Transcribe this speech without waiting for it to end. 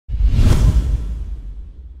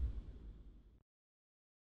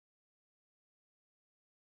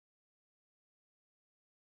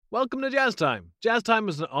Welcome to Jazz Time. Jazz Time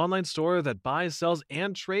is an online store that buys, sells,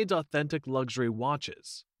 and trades authentic luxury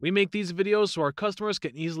watches. We make these videos so our customers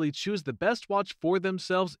can easily choose the best watch for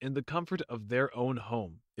themselves in the comfort of their own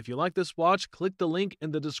home. If you like this watch, click the link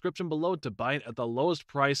in the description below to buy it at the lowest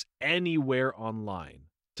price anywhere online.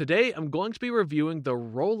 Today, I'm going to be reviewing the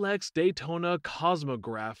Rolex Daytona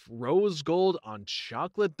Chronograph Rose Gold on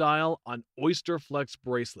Chocolate Dial on Oysterflex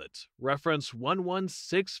Bracelet, reference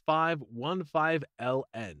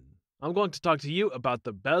 116515LN. I'm going to talk to you about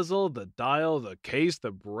the bezel, the dial, the case, the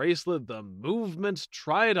bracelet, the movement,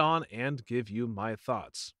 try it on, and give you my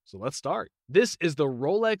thoughts. So let's start. This is the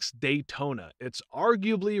Rolex Daytona. It's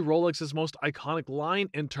arguably Rolex's most iconic line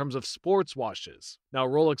in terms of sports watches. Now,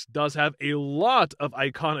 Rolex does have a lot of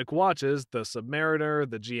iconic watches, the Submariner,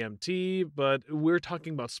 the GMT, but we're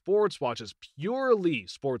talking about sports watches, purely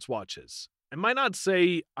sports watches. I might not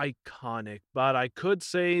say iconic, but I could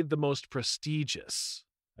say the most prestigious.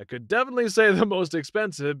 I could definitely say the most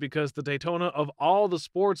expensive because the Daytona of all the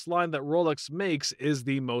sports line that Rolex makes is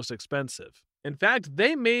the most expensive. In fact,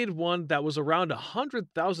 they made one that was around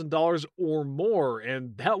 $100,000 or more,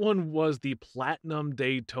 and that one was the Platinum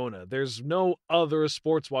Daytona. There's no other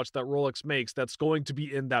sports watch that Rolex makes that's going to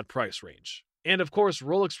be in that price range. And of course,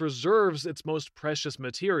 Rolex reserves its most precious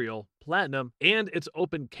material, platinum, and its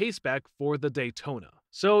open caseback for the Daytona.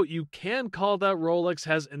 So you can call that Rolex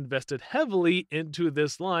has invested heavily into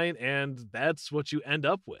this line, and that's what you end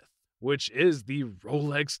up with, which is the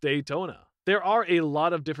Rolex Daytona. There are a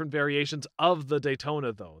lot of different variations of the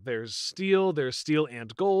Daytona though. There's steel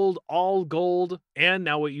and gold, all gold, and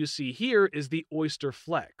now what you see here is the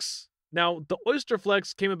Oysterflex. Now, the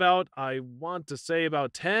Oysterflex came about, I want to say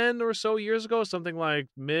about 10 or so years ago, something like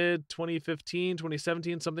mid-2015,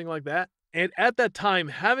 2017, something like that. And at that time,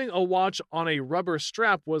 having a watch on a rubber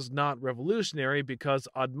strap was not revolutionary because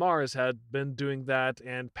Audemars had been doing that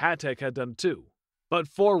and Patek had done too. But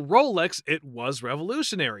for Rolex, it was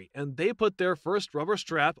revolutionary, and they put their first rubber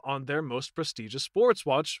strap on their most prestigious sports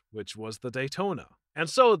watch, which was the Daytona. And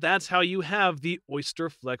so that's how you have the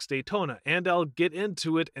Oysterflex Daytona, and I'll get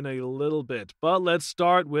into it in a little bit, but let's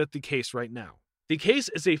start with the case right now. The case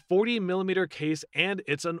is a 40mm case, and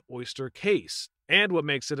it's an Oyster case. And what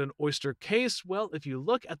makes it an Oyster case? Well, if you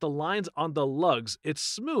look at the lines on the lugs, it's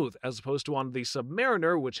smooth as opposed to on the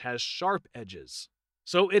Submariner, which has sharp edges.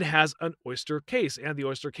 So it has an Oyster case, and the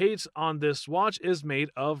Oyster case on this watch is made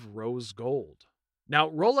of rose gold. Now,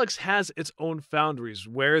 Rolex has its own foundries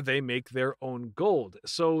where they make their own gold.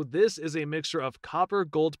 So this is a mixture of copper,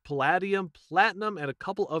 gold, palladium, platinum, and a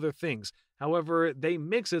couple other things. However, they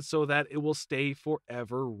mix it so that it will stay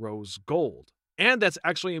forever rose gold. And that's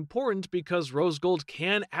actually important because rose gold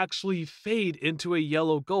can actually fade into a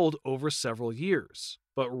yellow gold over several years.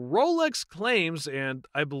 But Rolex claims, and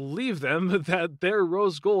I believe them, that their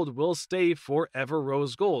rose gold will stay forever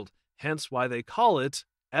rose gold, hence why they call it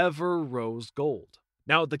Ever Rose Gold.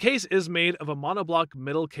 Now, the case is made of a monoblock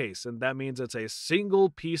middle case, and that means it's a single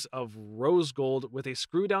piece of rose gold with a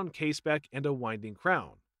screw-down caseback and a winding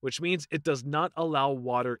crown, which means it does not allow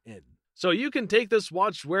water in. So you can take this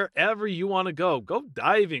watch wherever you want to go. Go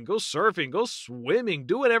diving, go surfing, go swimming,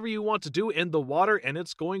 do whatever you want to do in the water, and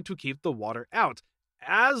it's going to keep the water out.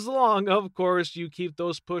 As long, of course, you keep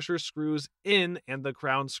those pusher screws in and the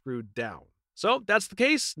crown screwed down. So that's the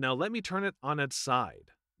case. Now let me turn it on its side.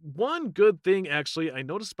 One good thing actually I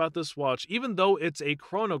noticed about this watch, even though it's a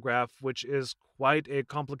chronograph, which is quite a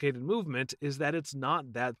complicated movement, is that it's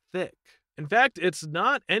not that thick. In fact, it's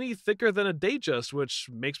not any thicker than a Datejust, which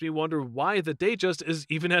makes me wonder why the Datejust is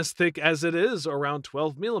even as thick as it is, around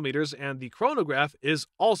 12mm, and the chronograph is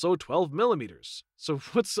also 12mm. So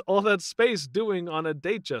what's all that space doing on a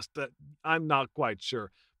Datejust? I'm not quite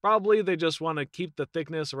sure. Probably they just want to keep the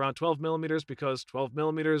thickness around 12mm because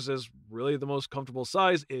 12mm is really the most comfortable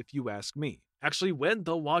size if you ask me. Actually, when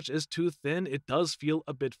the watch is too thin, it does feel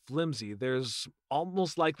a bit flimsy. There's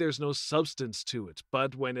almost like there's no substance to it,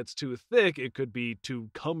 but when it's too thick, it could be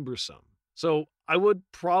too cumbersome. So I would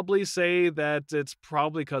probably say that it's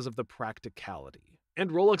probably because of the practicality.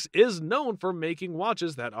 And Rolex is known for making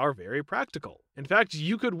watches that are very practical. In fact,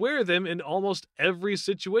 you could wear them in almost every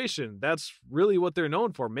situation. That's really what they're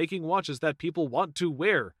known for, making watches that people want to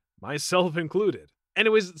wear, myself included.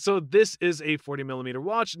 Anyways, so this is a 40mm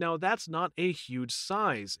watch. Now, that's not a huge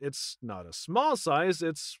size. It's not a small size,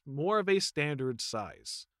 it's more of a standard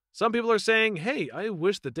size. Some people are saying, hey, I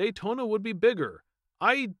wish the Daytona would be bigger.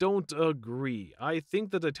 I don't agree. I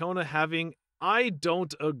think the Daytona having I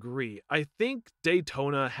don't agree. I think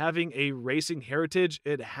Daytona, having a racing heritage,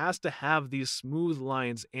 it has to have these smooth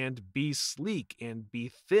lines and be sleek and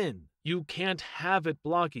be thin. You can't have it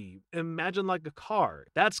blocky. Imagine like a car.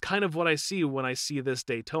 That's kind of what I see when I see this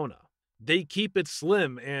Daytona. They keep it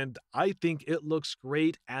slim, and I think it looks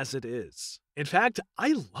great as it is. In fact,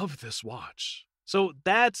 I love this watch. So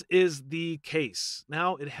that is the case.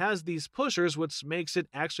 Now, it has these pushers, which makes it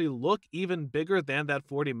actually look even bigger than that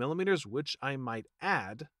 40mm, which I might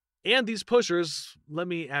add. And these pushers, let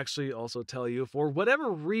me actually also tell you, for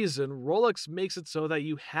whatever reason, Rolex makes it so that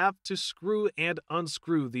you have to screw and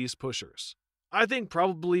unscrew these pushers. I think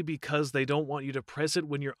probably because they don't want you to press it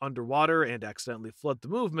when you're underwater and accidentally flood the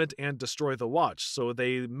movement and destroy the watch, so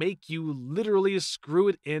they make you literally screw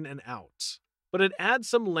it in and out. But it adds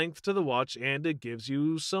some length to the watch and it gives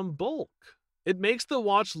you some bulk. It makes the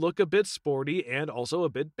watch look a bit sporty and also a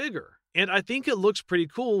bit bigger. And I think it looks pretty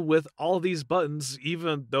cool with all these buttons,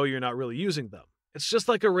 even though you're not really using them. It's just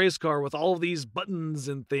like a race car with all these buttons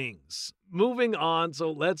and things. Moving on, so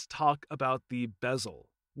let's talk about the bezel.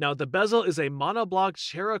 Now, the bezel is a monoblock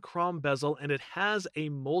Chronograph bezel and it has a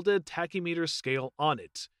molded tachymeter scale on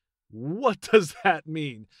it. What does that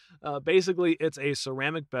mean? Basically, it's a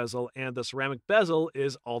ceramic bezel, and the ceramic bezel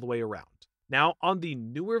is all the way around. Now, on the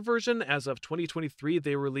newer version, as of 2023,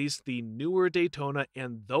 they released the newer Daytona,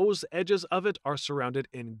 and those edges of it are surrounded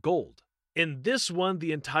in gold. In this one,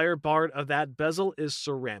 the entire part of that bezel is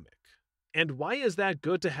ceramic. And why is that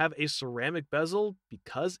good to have a ceramic bezel?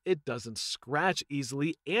 Because it doesn't scratch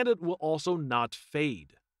easily, and it will also not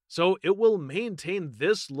fade. So it will maintain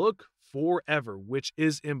this look forever, which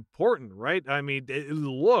is important, right? I mean, it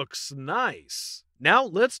looks nice. Now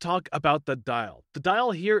let's talk about the dial. The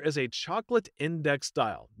dial here is a chocolate index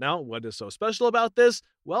dial. Now, what is so special about this?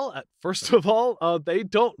 Well, first of all, they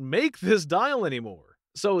don't make this dial anymore.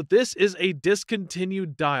 So this is a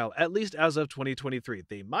discontinued dial, at least as of 2023.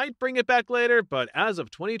 They might bring it back later, but as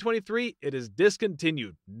of 2023, it is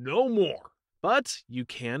discontinued. No more. But you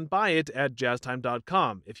can buy it at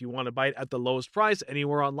jazztime.com. If you want to buy it at the lowest price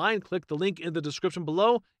anywhere online, click the link in the description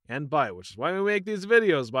below and buy it, which is why we make these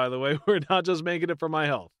videos, by the way. We're not just making it for my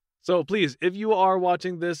health. So please, if you are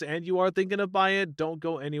watching this and you are thinking of buying it, don't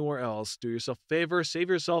go anywhere else. Do yourself a favor, save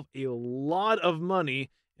yourself a lot of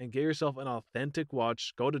money, and get yourself an authentic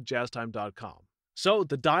watch. Go to jazztime.com. So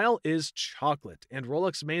the dial is chocolate, and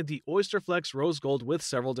Rolex made the Oysterflex rose gold with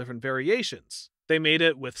several different variations. They made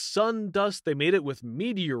it with sun dust, they made it with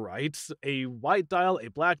meteorites, a white dial, a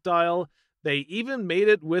black dial. They even made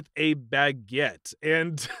it with a baguette,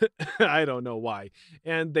 and I don't know why.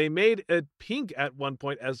 And they made it pink at one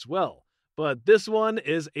point as well. But this one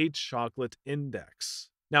is a chocolate index.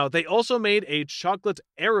 Now, they also made a chocolate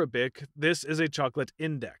Arabic. This is a chocolate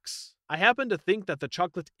index. I happen to think that the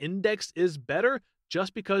chocolate index is better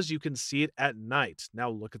just because you can see it at night. Now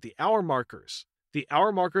look at the hour markers. The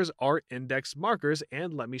hour markers are index markers,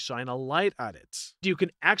 and let me shine a light at it. You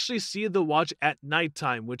can actually see the watch at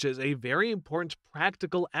nighttime, which is a very important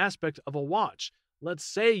practical aspect of a watch. Let's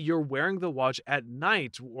say you're wearing the watch at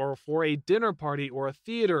night or for a dinner party or a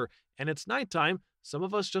theater, and it's nighttime. Some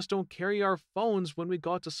of us just don't carry our phones when we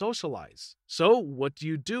go out to socialize. So what do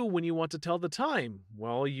you do when you want to tell the time?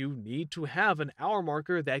 Well, you need to have an hour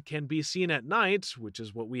marker that can be seen at night, which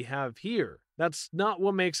is what we have here. That's not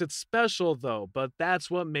what makes it special though, but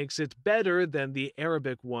that's what makes it better than the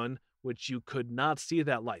Arabic one, which you could not see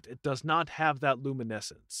that light. It does not have that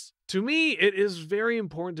luminescence. To me, it is very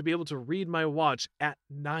important to be able to read my watch at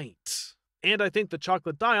night. And I think the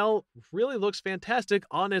chocolate dial really looks fantastic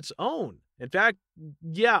on its own. In fact,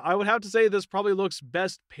 yeah, I would have to say this probably looks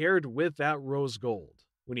best paired with that rose gold.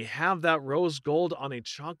 When you have that rose gold on a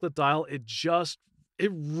chocolate dial,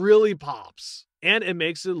 it really pops. And it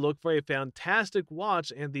makes it look for a fantastic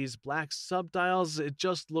watch, and these black subdials, it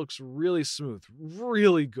just looks really smooth,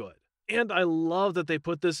 really good. And I love that they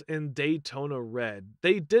put this in Daytona red.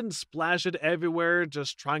 They didn't splash it everywhere,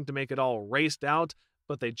 just trying to make it all raced out,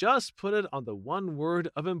 but they just put it on the one word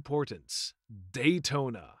of importance,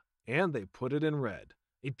 Daytona. And they put it in red.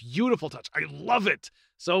 A beautiful touch. I love it.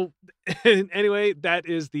 So anyway, that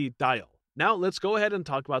is the dial. Now let's go ahead and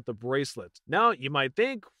talk about the bracelet. Now you might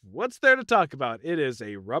think, what's there to talk about? It is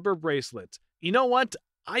a rubber bracelet. You know what?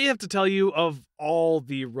 I have to tell you of all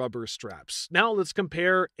the rubber straps. Now let's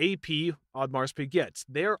compare AP, Audemars Piguet.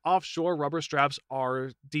 Their offshore rubber straps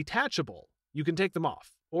are detachable. You can take them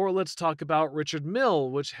off. Or let's talk about Richard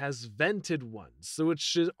Mille, which has vented ones,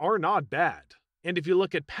 which are not bad. And if you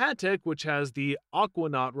look at Patek, which has the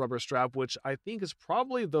Aquanaut rubber strap, which I think is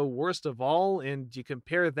probably the worst of all, and you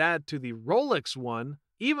compare that to the Rolex one,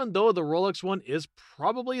 even though the Rolex one is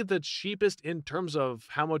probably the cheapest in terms of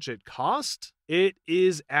how much it cost, it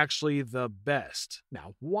is actually the best.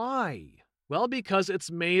 Now, why? Well, because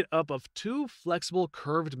it's made up of two flexible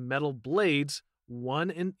curved metal blades,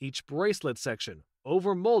 one in each bracelet section,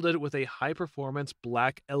 overmolded with a high-performance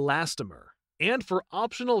black elastomer. And for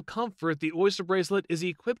optional comfort, the Oyster bracelet is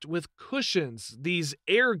equipped with cushions, these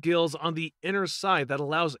air gills on the inner side that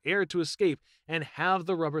allows air to escape and have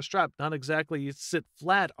the rubber strap not exactly sit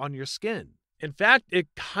flat on your skin. In fact, it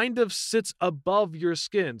kind of sits above your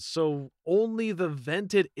skin, so only the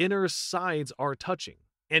vented inner sides are touching.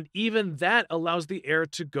 And even that allows the air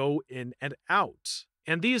to go in and out.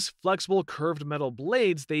 And these flexible curved metal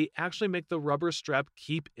blades, they actually make the rubber strap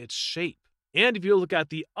keep its shape. And if you look at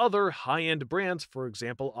the other high-end brands, for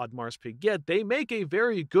example, Audemars Piguet, they make a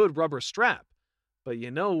very good rubber strap. But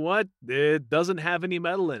you know what? It doesn't have any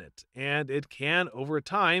metal in it. And it can, over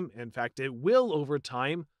time, in fact, it will over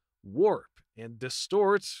time, warp and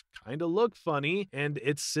distort, kind of look funny, and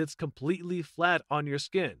it sits completely flat on your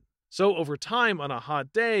skin. So over time, on a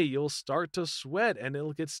hot day, you'll start to sweat and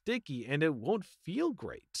it'll get sticky and it won't feel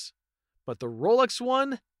great. But the Rolex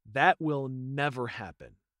one, that will never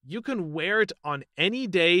happen. You can wear it on any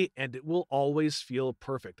day and it will always feel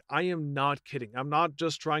perfect. I am not kidding. I'm not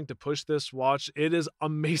just trying to push this watch. It is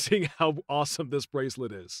amazing how awesome this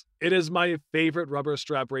bracelet is. It is my favorite rubber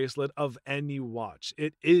strap bracelet of any watch.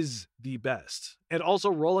 It is the best. And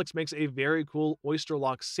also Rolex makes a very cool Oyster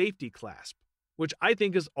Lock safety clasp, which I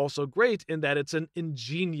think is also great in that it's an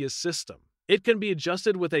ingenious system. It can be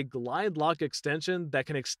adjusted with a glide lock extension that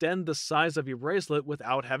can extend the size of your bracelet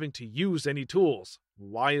without having to use any tools.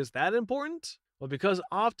 Why is that important? Well, because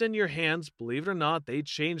often your hands, believe it or not, they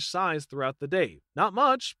change size throughout the day. Not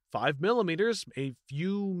much, 5 millimeters, a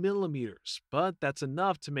few millimeters, but that's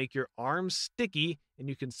enough to make your arms sticky, and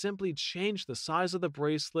you can simply change the size of the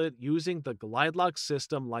bracelet using the glide lock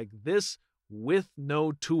system like this with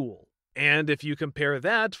no tool. And if you compare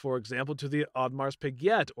that, for example, to the Audemars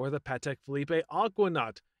Piguet or the Patek Philippe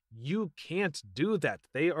Aquanaut, you can't do that.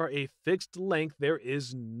 They are a fixed length. There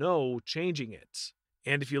is no changing it.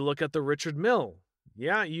 And if you look at the Richard Mille,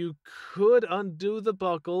 yeah, you could undo the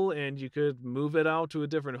buckle and you could move it out to a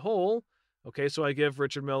different hole. Okay, so I give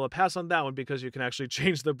Richard Mille a pass on that one because you can actually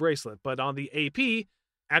change the bracelet. But on the AP,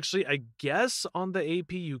 actually, I guess on the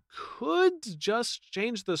AP, you could just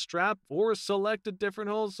change the strap or select a different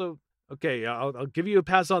hole. So okay, I'll give you a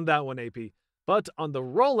pass on that one, AP. But on the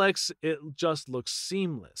Rolex, it just looks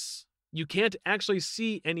seamless. You can't actually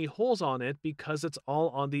see any holes on it because it's all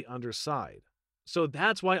on the underside. So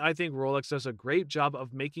that's why I think Rolex does a great job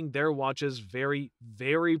of making their watches very,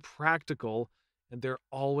 very practical, and they're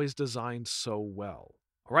always designed so well.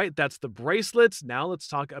 All right, that's the bracelets. Now let's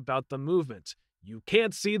talk about the movement. You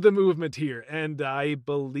can't see the movement here, and I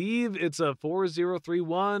believe it's a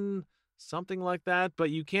 4031, something like that, but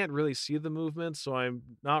you can't really see the movement, so I'm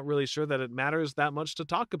not really sure that it matters that much to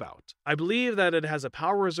talk about. I believe that it has a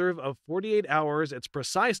power reserve of 48 hours. It's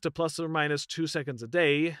precise to plus or minus 2 seconds a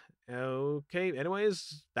day. Okay,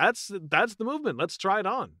 anyways, that's the movement. Let's try it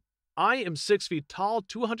on. I am 6 feet tall,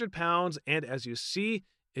 200 pounds, and as you see,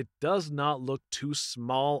 it does not look too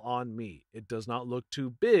small on me. It does not look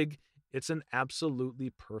too big. It's an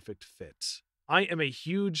absolutely perfect fit. I am a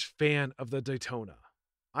huge fan of the Daytona.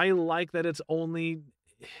 I like that it's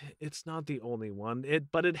not the only one,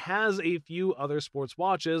 but it has a few other sports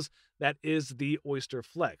watches that is the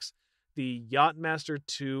Oysterflex. The Yachtmaster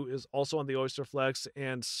 2 is also on the Oysterflex,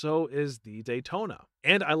 and so is the Daytona.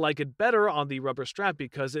 And I like it better on the rubber strap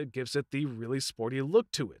because it gives it the really sporty look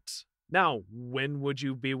to it. Now, when would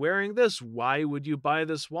you be wearing this? Why would you buy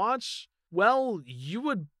this watch? Well, you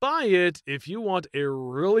would buy it if you want a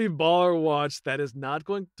really baller watch that is not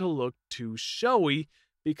going to look too showy,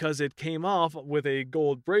 because it came off with a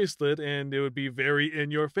gold bracelet and it would be very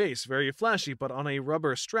in your face, very flashy, but on a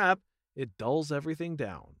rubber strap, it dulls everything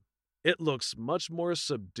down. It looks much more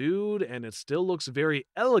subdued and it still looks very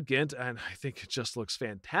elegant, and I think it just looks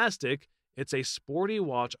fantastic. It's a sporty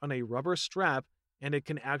watch on a rubber strap, and it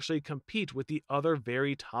can actually compete with the other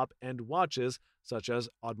very top-end watches, such as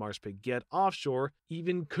Audemars Piguet Offshore,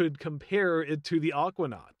 even could compare it to the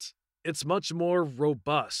Aquanaut. It's much more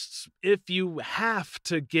robust. If you have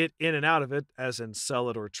to get in and out of it, as in sell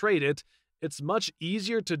it or trade it, it's much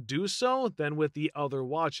easier to do so than with the other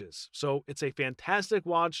watches. So it's a fantastic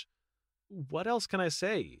watch. What else can I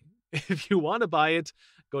say? If you want to buy it,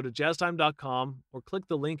 go to jazztime.com or click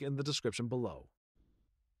the link in the description below.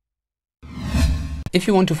 If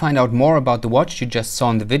you want to find out more about the watch you just saw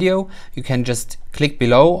in the video, you can just click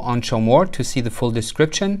below on Show More to see the full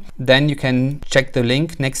description. Then you can check the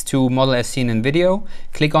link next to model as seen in video,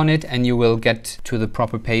 click on it and you will get to the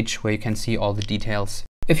proper page where you can see all the details.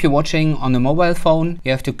 If you're watching on a mobile phone,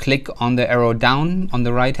 you have to click on the arrow down on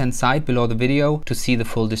the right hand side below the video to see the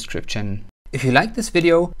full description. If you like this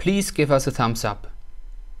video, please give us a thumbs up.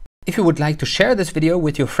 If you would like to share this video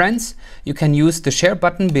with your friends, you can use the share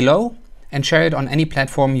button below and share it on any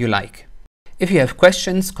platform you like. If you have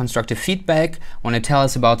questions, constructive feedback, want to tell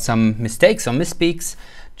us about some mistakes or misspeaks,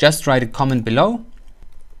 just write a comment below.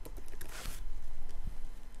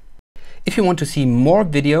 If you want to see more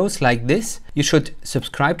videos like this, you should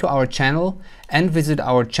subscribe to our channel and visit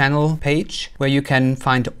our channel page where you can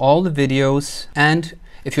find all the videos. And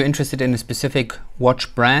if you're interested in a specific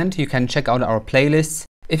watch brand, you can check out our playlists.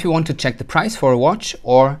 If you want to check the price for a watch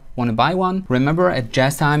or want to buy one, remember at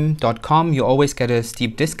jazztime.com you always get a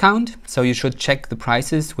steep discount, so you should check the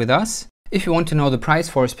prices with us. If you want to know the price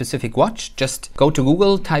for a specific watch, just go to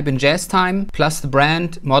Google, type in JazzTime, plus the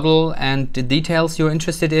brand, model and the details you're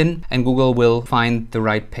interested in, and Google will find the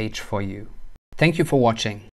right page for you. Thank you for watching.